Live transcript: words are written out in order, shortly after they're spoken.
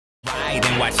night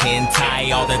and watch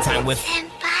hentai all the time with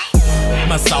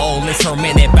my soul is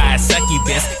tormented by a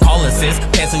succubus. Call assist,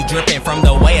 pencil dripping from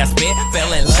the way I spit.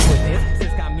 Fell in love with this.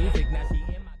 Sis got music, now she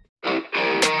in my.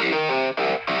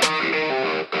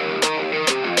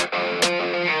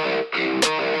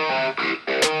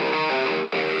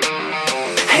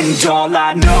 And all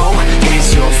I know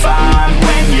is you're fine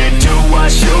when you do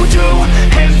what you do.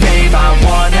 And babe, I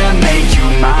wanna make you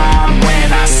mine.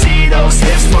 When I see those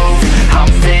hips move,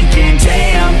 I'm thinking,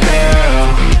 damn girl,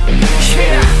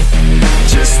 yeah,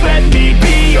 just let me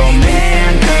be your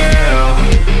man, girl.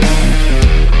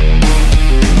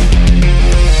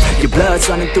 Your blood's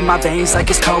running through my veins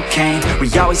like it's cocaine. We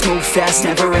always move fast,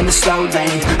 never in the slow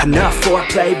lane. Enough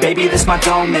foreplay, baby, this my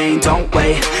domain. Don't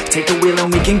wait, take the wheel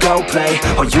and we can go play.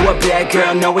 Oh, you a bad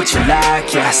girl, know what you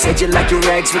like, yeah. Said you like your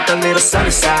eggs with a little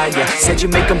sunny side, yeah. Said you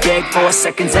make them beg for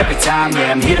seconds every time,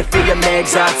 yeah. I'm here to feel your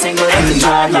legs all tingle every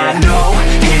time, yeah. And all I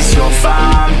know is you're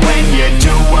fine when you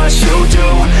do what you do.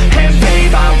 And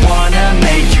babe, I wanna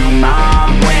make you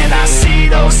mine. When I see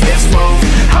those hips move,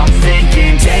 I'm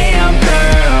thinking, damn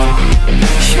girl,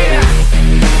 yeah,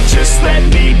 just let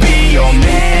me be your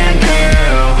man,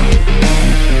 girl.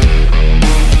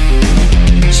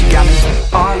 She got me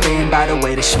all in by the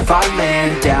way that she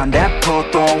fallin' down that pole,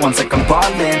 throwing ones like I'm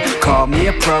ballin'. Call me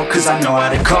a pro, cause I know how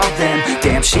to call them.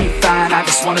 Damn, she fine, I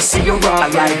just wanna see her all. I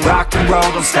like rock and roll,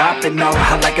 don't stop it, no.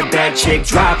 I like a bad chick,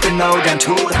 dropping low down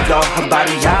to the floor. Her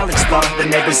body, I'll explore, the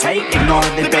neighbors hate, ignore.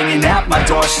 They banging at my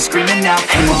door, she's screaming out.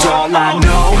 And all I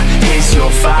know is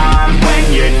you're fine when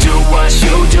you do what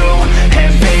you do.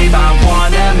 And babe, I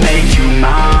wanna make you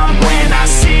mine. When I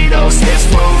see those hips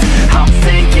move, I'm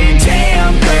thinking,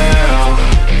 damn girl,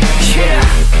 yeah,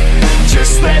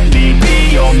 just let me be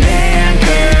your man,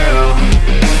 girl.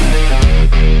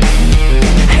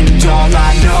 And all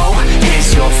I know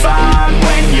is you're fine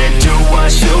when you do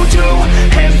what you do.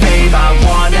 And babe, I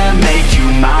wanna make you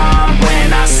mine.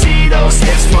 When I see those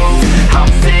hips move,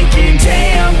 I'm thinking,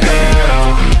 damn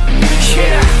girl,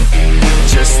 yeah,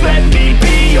 just let me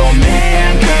be your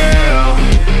man, girl.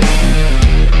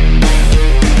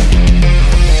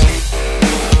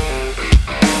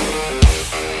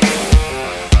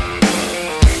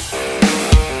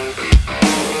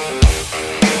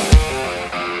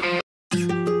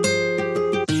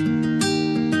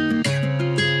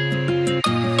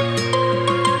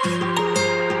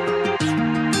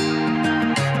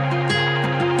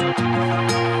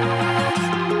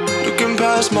 Looking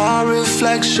past my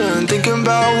reflection, thinking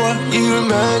about what you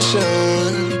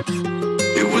mentioned.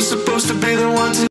 It was supposed to be the one to